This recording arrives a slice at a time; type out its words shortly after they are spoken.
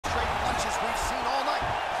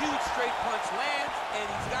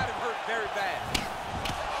got him hurt very bad.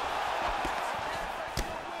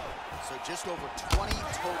 So just over 20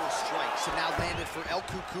 total strikes. And now landed for El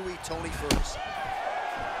Cucuy, Tony Ferguson.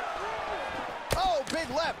 Oh, big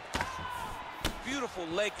left. Beautiful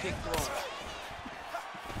leg kick throw.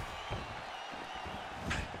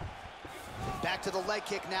 Back to the leg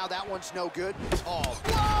kick now. That one's no good. Oh,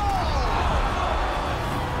 whoa!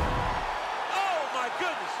 Oh, my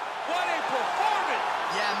goodness. What a performance.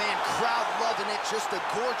 Yeah, man, crowd loving it. Just a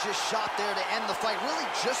gorgeous shot there to end the fight. Really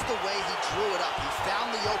just the way he drew it up. He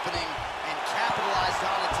found the opening and capitalized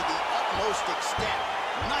on it to the utmost extent.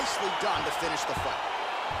 Nicely done to finish the fight.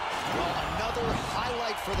 Well, another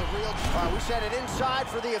highlight for the real. We sent it inside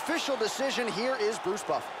for the official decision. Here is Bruce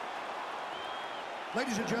Buffer.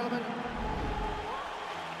 Ladies and gentlemen.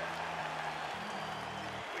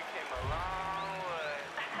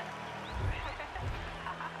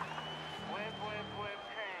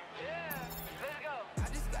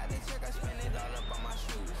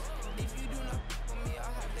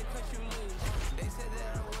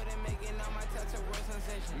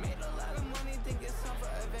 Made a lot of money, think it's time for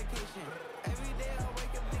a vacation. Every day I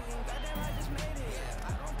wake up thinking, goddamn, I just made it. Yeah,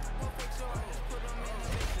 I don't go fake, so I just put them in the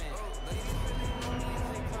basement. Ladies really know me as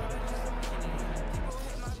they call it just a minute. People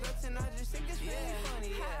hate my guts and I just think it's really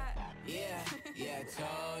funny. Yeah,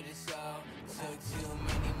 told you so. Took too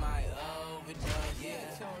many, my overdose.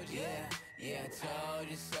 Told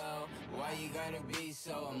you so. Why you gotta be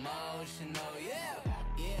so emotional? Yeah,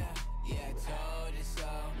 told you so.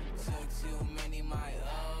 Took too many, my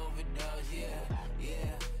overdose.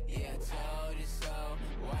 Yeah, told you so.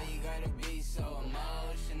 Why you gotta be so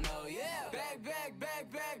emotional? Yeah.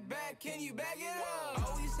 Back, can you back it up?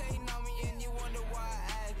 Always hating on me and you wonder why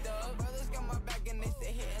I act up. Brothers got my back and they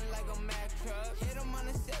stay hitting like a Mack truck. Hit them on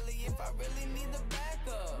the celly if I really need the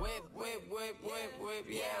backup. Whip,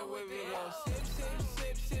 yeah, whip it up.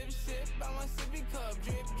 Sip, by my sippy cup.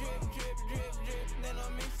 Drip, then I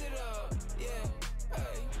mix it up.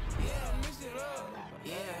 Mix it up.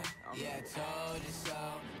 Yeah, told you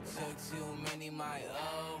so. Took too many, my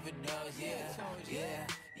overdose.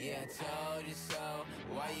 Yeah, told you so.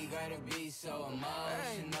 Why you gotta be so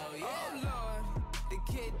emotional? Oh Lord, the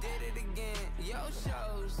kid did it again. Yo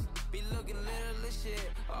shows be looking little as shit.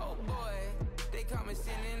 Oh boy, they caught me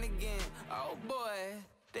sinning again. Oh boy,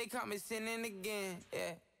 they caught me sinning again.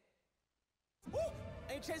 Yeah. Woo!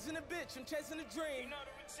 Ain't chasing a bitch, I'm chasing a dream. You know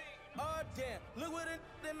the routine. Oh damn, look what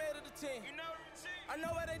they made of the team. You know the routine. I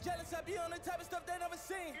know why they jealous, I be on the type of stuff they never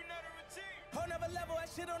seen. You know the routine. Whole never level, I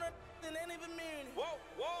shit on her and ain't even mean it. Whoa.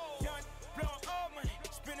 Young, blowing all money,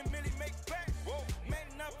 spend a million, make back. Whoa. Made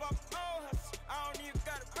enough off all hustle, I don't even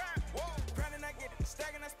gotta rap. Whoa. Grinding, I get it,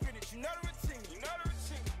 stacking, I spin it. You know the routine. You know the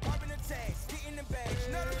routine. Popping the tags, getting the bags.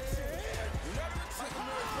 You know the routine. You know the routine. I can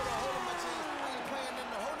do it for the whole of my team. I ain't playing in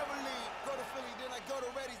the whole never league. Go to Philly, then I go to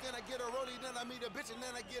Reddy's, then I get a rollie, then I meet a bitch, and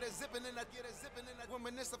then I get a zippin', then I get a zippin', then I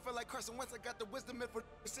reminisce. I feel like Carson Wentz. I got the wisdom and for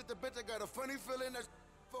shit the bitch. I got a funny feeling that's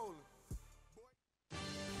falling.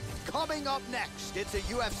 Coming up next, it's a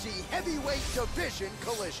UFC heavyweight division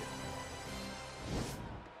collision.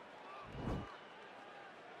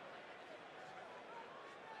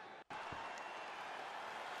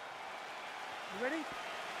 You ready?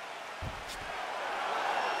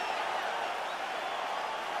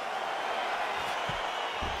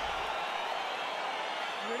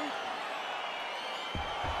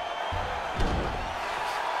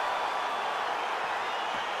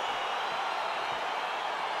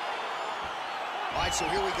 All right, so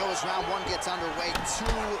here we go as round one gets underway. Two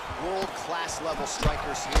world-class level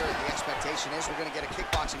strikers here. The expectation is we're going to get a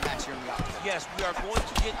kickboxing match here in the octagon. Yes, we are going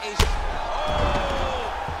to get a... Oh!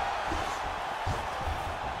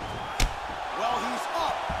 Well, he's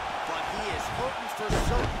up, but he is hurting for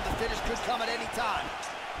certain. The finish could come at any time.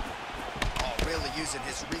 Oh, really using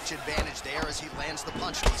his reach advantage there as he lands the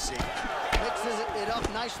punch, DC. Mixes it up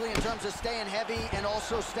nicely in terms of staying heavy and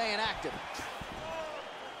also staying active.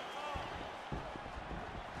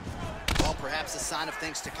 Perhaps a sign of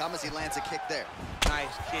things to come as he lands a kick there.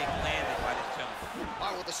 Nice kick landed by this gentleman. All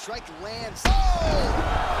right, well, the strike lands. Oh!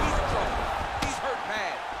 He's in trouble. He's hurt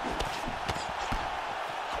bad.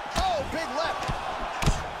 Oh, big left.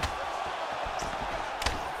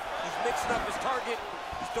 He's mixing up his target.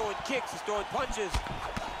 He's throwing kicks. He's throwing punches.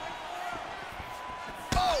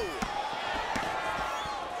 Oh!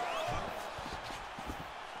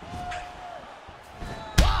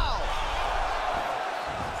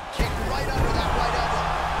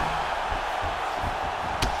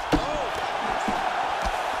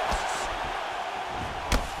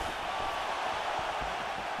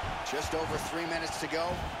 Just over 3 minutes to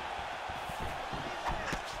go.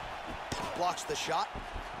 Blocks the shot.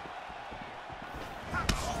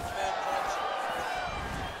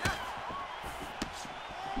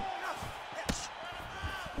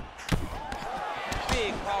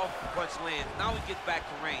 Big, powerful punch lands. Now he gets back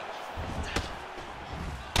to range.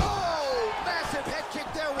 Oh, massive head kick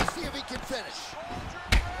there. We'll see if he can finish.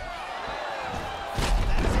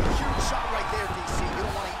 That's a huge shot right there, DC. You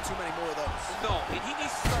don't want to eat too many more of those. No, and he needs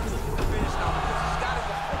to start looking to finish now because he's got his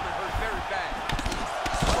opponent hurt very bad.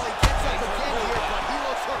 Well, he gets up again here, but he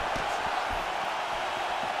looks hurt.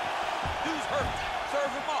 Dude's hurt. Serve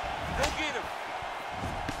him up. Go get him.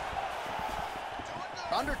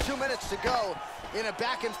 Under 2 minutes to go in a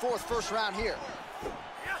back-and-forth first round here.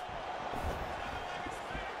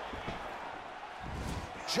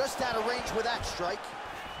 Just out of range with that strike.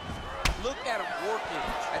 Look at him working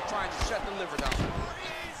at trying to shut the liver down.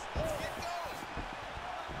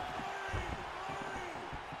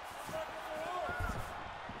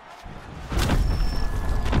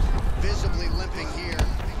 Visibly limping here.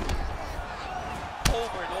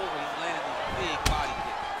 Over and over, he's landing these big body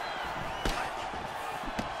kicks.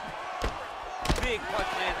 Big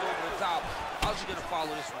punch lands over the top. How's he gonna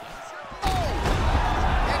follow this one? Oh!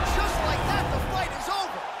 And just like that, the fight is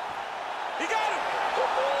over. He got him!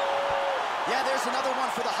 Yeah, there's another one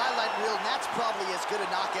for the highlight reel, and that's probably as good a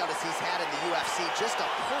knockout as he's had in the UFC. Just a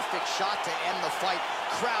perfect shot to end the fight.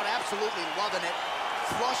 Crowd absolutely loving it.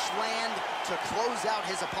 Flush land to close out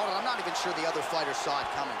his opponent. I'm not even sure the other fighter saw it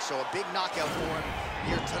coming, so a big knockout for him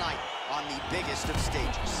here tonight on the biggest of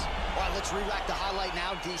stages. All right, let's re-rack the highlight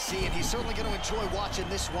now, DC, and he's certainly going to enjoy watching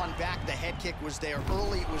this one back. The head kick was there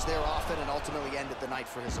early, it was there often, and ultimately ended the night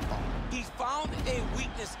for his opponent. He's found a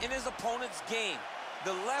weakness in his opponent's game.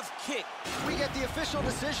 The left kick. We get the official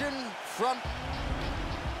decision from...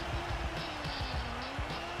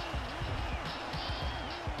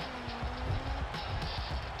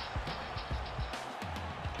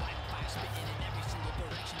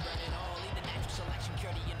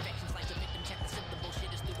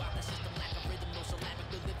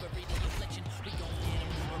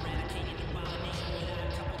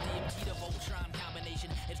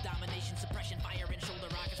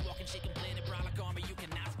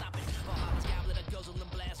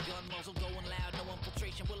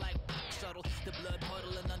 The blood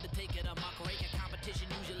puddle and undertaker, the mockery, competition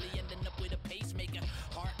usually ending up with a pacemaker.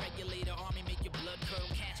 Heart regulator, army make your blood curdle.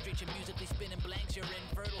 Castrate your musically spinning blanks, you're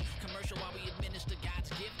infertile. Commercial while we administer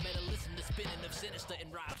God's gift. Better listen to spinning of Sinister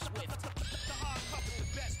and Rob Swift. The hard cut is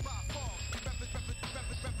the best by far.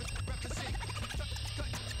 Represent.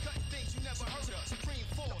 Cutting things you never heard of. Supreme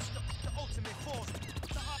force, the ultimate force.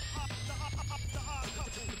 The hard cut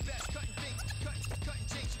is the best. Cutting things, cutting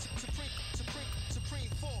things.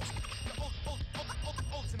 Supreme force.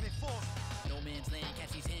 Ultimate force. No man's land,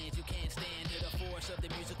 catch these hands, you can't stand to the force of the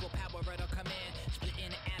musical power at our command. Split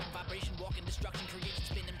in an atom vibration, walking destruction, creation,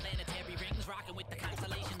 spinning planetary rings, rocking with the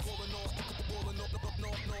constellations. Rolling north,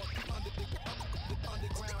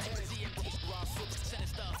 underground heads.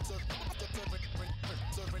 Sinister.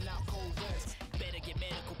 Serving out cold rest. Better get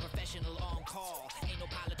medical professional on call. Ain't no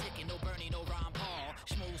politicking, no Bernie, no Ron Paul.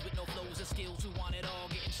 Schmoes with no flows or skills who want it all.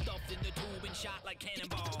 Getting stuffed in the tube and shot like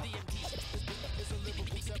cannonballs. DMT is a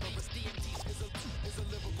lyrical terrorist. DMT is a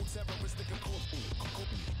lyrical terrorist.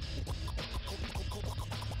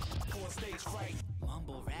 Stage fright.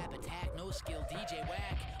 Mumble rap attack, no skill DJ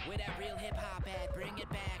whack. Where that real hip hop at? Bring it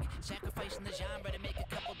back. Sacrificing the genre to make a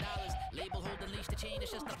couple dollars. Label holding leash to chain,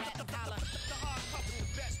 it's just a platinum collar. The hard cut is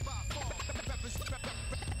the best by far.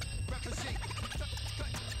 Represent.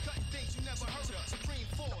 Cutting things you never heard of. Supreme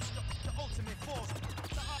force, the ultimate force.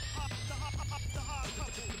 The hard cut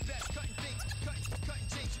is the best. Cutting things, cutting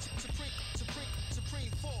things.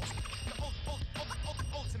 Supreme force, the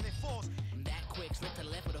ultimate force. That quick slip to the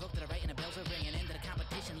left with a hook to the right and the bells are ringing. Into the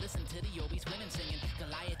competition, listen to the Obies women singing.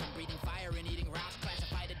 Goliath and breathing fire and eating rocks.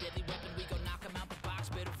 Classified a deadly weapon, we go knock him out the box.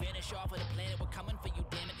 Better vanish off of the planet, we're coming for you,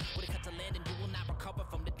 damn it. With a cut to land and you will not recover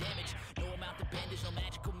from the damage. No amount of bandage, no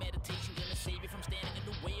magical meditation. Gonna save you from standing in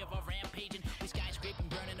the way of our rampaging. We skyscraping,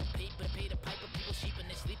 burning the paper to pay the piper. People sheeping,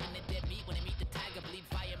 they sleeping in dead meat. When they meet the tiger, bleed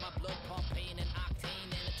fire, my blood pump pain and octane.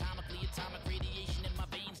 Anatomically, atomic radiation in my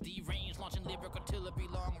veins. Deranged, launching lyric artillery,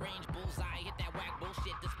 long range. Bullseye, hit that whack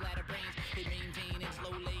bullshit to splatter brains. They maintain in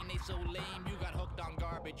slow lane, they so lame. You got hooked on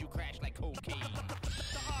garbage, you crash like cocaine.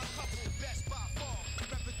 The hard cut is the best by far.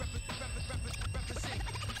 Represent.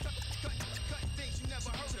 Cutting things you never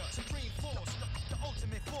heard of. Supreme force, the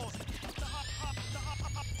ultimate force. The hard cut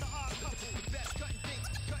is the best. Cutting things,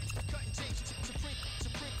 cutting things.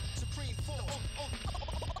 Supreme force.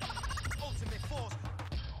 Ultimate force.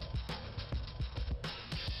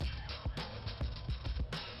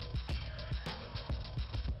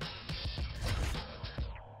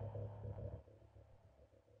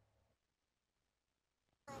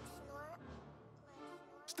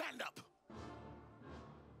 Stand up.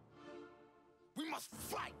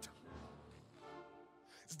 Let's fight.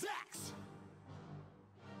 Dax.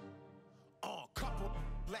 Couple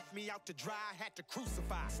left me out to dry, had to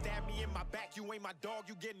crucify. Stab me in my back, you ain't my dog,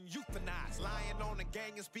 you getting euthanized. Lying on the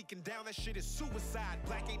gang and speaking down, that shit is suicide.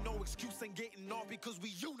 Black ain't no excuse, ain't getting off because we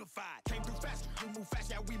unified. Came through faster, you move fast,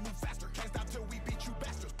 yeah, we move faster. Can't stop till we beat you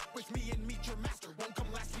bastards. With me and meet your master, won't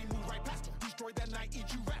come last, we move right past her. Destroy that night, eat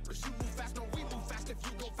you rappers. You move fast, no, we move fast. If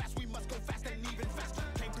you go fast, we must go fast and even faster.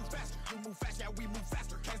 Came through fast, you move fast, yeah, we move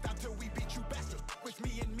faster. Can't stop till we beat you bastards. With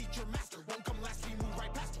me and meet your master, won't come last, we move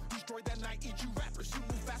right past her. Destroy that night, eat you rappers. You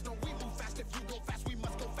move fast, no, we move fast. If you go fast, we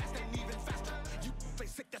must go fast and even faster. You play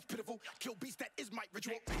sick, that's pitiful. Kill beast, that is my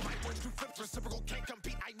ritual. My words through flips, reciprocal. Can't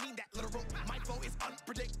compete, I mean that literal. My flow is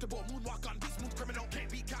unpredictable. Moonwalk on beat, smooth criminal. Can't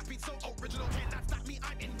be copied, so original. Cannot stop me,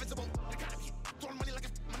 I'm invisible. The economy, throwing money like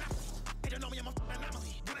a monopoly. They don't know me, I'm an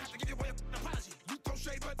anomaly. Gonna have to give your boy an apology. You throw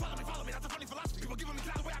shade, but follow me. That's a funny philosophy. People giving me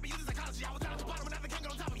clout the way I be using psychology. I was down at the bottom and now they can't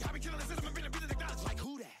get on top of me. I be killing the system and beating the technology. Like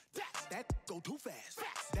who that? That go too fast.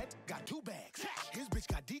 That got 2 bags. His bitch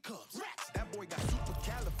got D cups. That boy got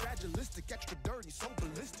supercalifragilistic, extra dirty, so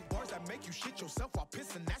ballistic. Bars that make you shit yourself while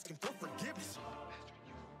pissing, asking for forgiveness.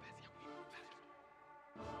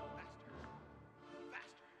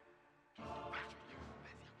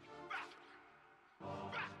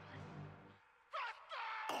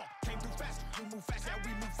 Came through faster, you move fast, yeah,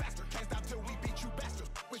 we move faster. Can't stop till we beat you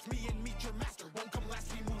bastards. With me and meet your master, won't come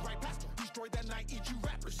last, we move right past her. Destroy that night, eat you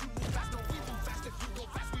rappers. You move fast, no, we move fast. If you go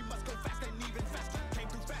fast, we must go fast and even faster. Came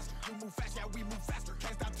through faster, you move fast, yeah, we move faster.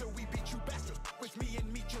 Can't stop till we beat you bastards. With me and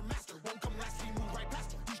meet your master, won't come last, we move right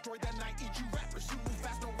past her. Destroy that night, eat you rappers. You move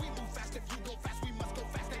fast, no, we move fast. If you go fast, we must go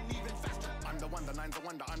fast and even faster. I'm the one, the nine's the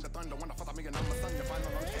wonder, I'm the thunder. Wonder for me and I'm the sun. You find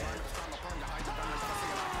the lunch, you find the sun upon your eyes, you done it,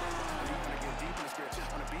 fussing and I'm when I get deep in the script.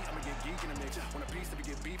 On the beat, I'ma get geek in the mix. On a piece, to be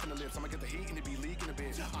get beef in the lips. I'ma get the heat and it be leaking a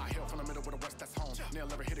bit. I hail from the middle with a west, that's home. Nail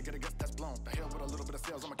ever hit it, get a guess, that's blown. The hell with a little bit of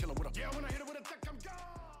sales, I'ma kill it with a yeah. When I hit it with a tech, I'm gone.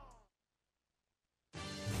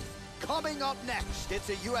 Coming up next, it's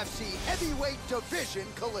a UFC heavyweight division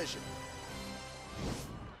collision.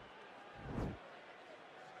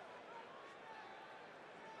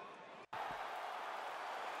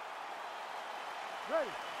 Ready.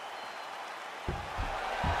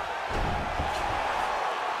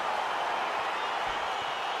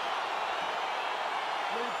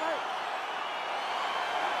 Ready, fight.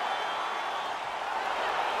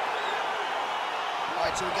 All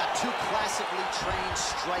right, so we got 2 classically trained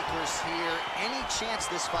strikers here. Any chance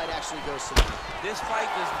this fight actually goes to the ground? This fight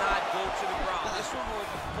does not go to the ground. This one will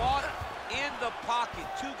be fought in the pocket.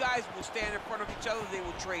 2 guys will stand in front of each other. They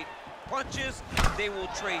will trade punches. They will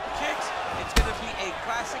trade kicks. It's going to be a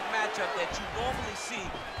classic matchup that you normally see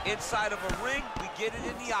inside of a ring. We get it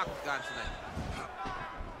in the octagon tonight.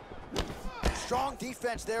 Strong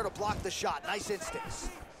defense there to block the shot. Nice instincts.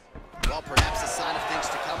 Well, perhaps a sign of things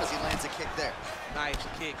to come as he lands a kick there. Nice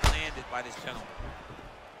kick landed by this gentleman.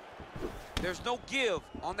 There's no give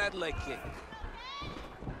on that leg kick.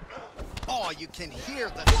 Oh, you can hear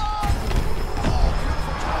the... Oh,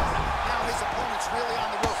 beautiful job. Now his opponent's really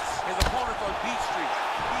on the ropes. His opponent's on beat street.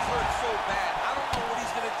 He's hurt so bad. I don't know what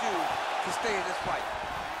he's going to do to stay in this fight.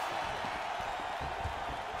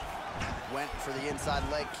 Went for the inside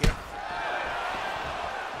leg kick.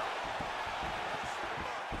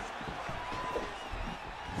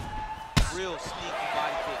 Real sneaky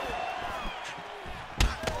body kick.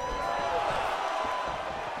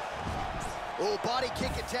 Oh, body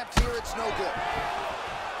kick attempt here, it's no good.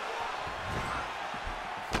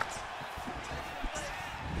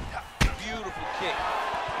 Beautiful kick.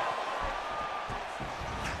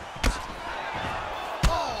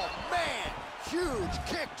 Oh, man! Huge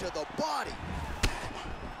kick to the body.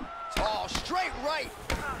 Oh, straight right.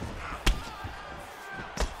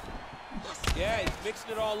 Yeah, he's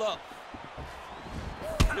mixing it all up.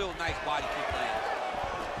 Real nice body kick land.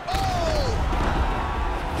 Oh!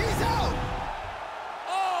 He's out!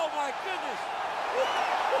 Oh, my goodness!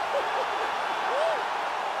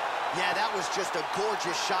 Yeah, that was just a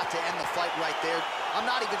gorgeous shot to end the fight right there. I'm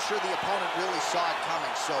not even sure the opponent really saw it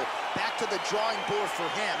coming. So back to the drawing board for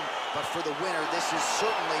him. But for the winner, this is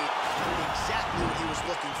certainly exactly what he was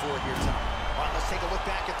looking for here tonight. All right, let's take a look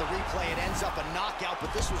back at the replay. It ends up a knockout,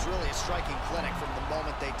 but this was really a striking clinic from the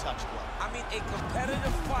moment they touched blood. I mean, a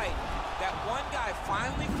competitive fight that one guy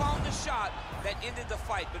finally found a shot that ended the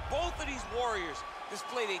fight. But both of these warriors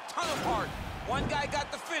displayed a ton of heart. One guy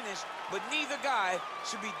got the finish, but neither guy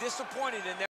should be disappointed in their